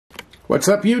What's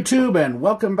up, YouTube, and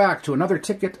welcome back to another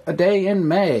ticket a day in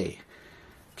May.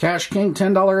 Cash King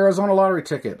 $10 Arizona Lottery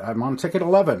ticket. I'm on ticket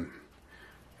 11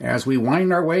 as we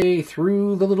wind our way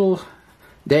through the little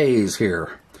days here.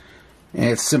 And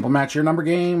it's a simple match your number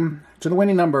game to the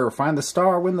winning number. Find the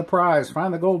star, win the prize.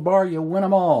 Find the gold bar, you win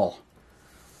them all.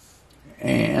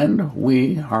 And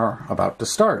we are about to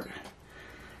start.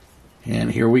 And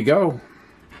here we go.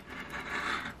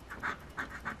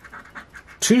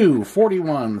 2,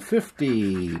 41,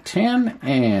 50, 10,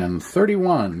 and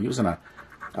 31. Using a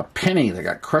penny that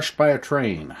got crushed by a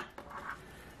train.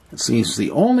 It seems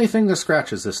the only thing that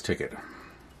scratches this ticket.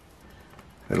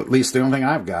 At least the only thing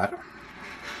I've got.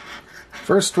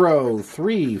 First row,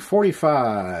 3,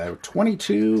 45,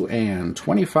 22, and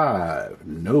 25.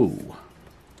 No.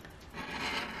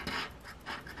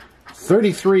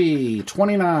 33,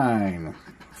 29,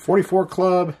 44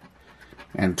 club,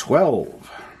 and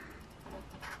 12.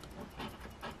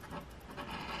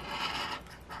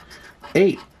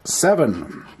 8,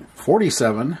 7,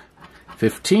 47,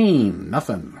 15,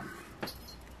 nothing.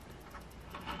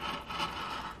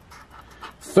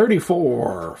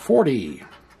 34, 40,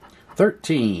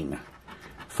 13,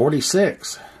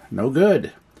 46, no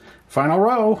good. Final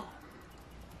row.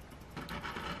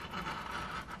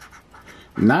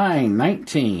 9,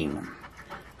 19,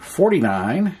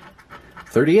 49,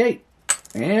 38.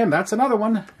 And that's another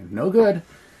one. No good.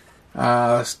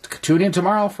 Tune in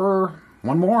tomorrow for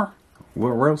one more.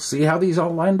 We'll see how these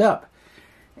all lined up.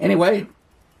 Anyway,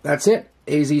 that's it.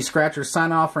 AZ Scratchers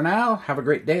sign off for now. Have a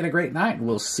great day and a great night, and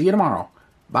we'll see you tomorrow.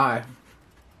 Bye.